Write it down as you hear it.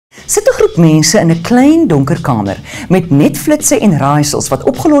sit 'n groep mense in 'n klein donker kamer met net flitsse en raaisels wat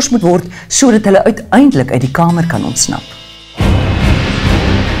opgelos moet word sodat hulle uiteindelik uit die kamer kan ontsnap.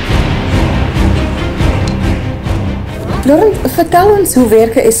 Laurent, vertel ons hoe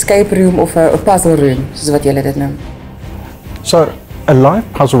werk 'n escape room of 'n puzzle room, soos wat julle dit noem. So, a live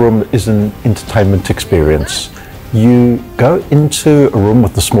puzzle room is an entertainment experience. You go into a room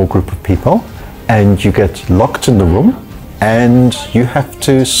with a small group of people and you get locked in the room and you have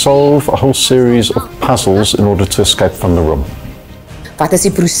to solve a whole series of puzzles in order to escape from the room. Wat is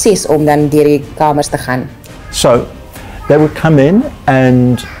die proses om dan deur die kamers te gaan? So, they would come in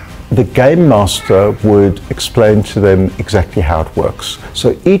and the game master would explain to them exactly how it works.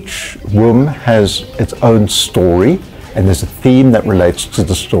 So each room has its own story and there's a theme that relates to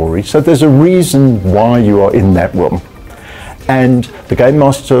the story. So there's a reason why you are in that room. And the game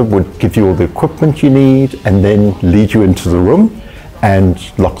master would give you all the equipment you need and then lead you into the room and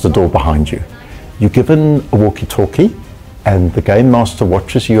lock the door behind you. You're given a walkie-talkie and the game master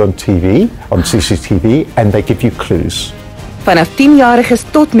watches you on TV, on CCTV, and they give you clues. Vanaf 10-jariges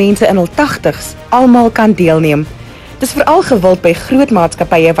tot mense in hul 80's, almal kan deelneem. Dis veral gewild by groot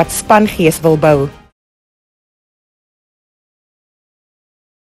maatskappye wat spangees wil bou.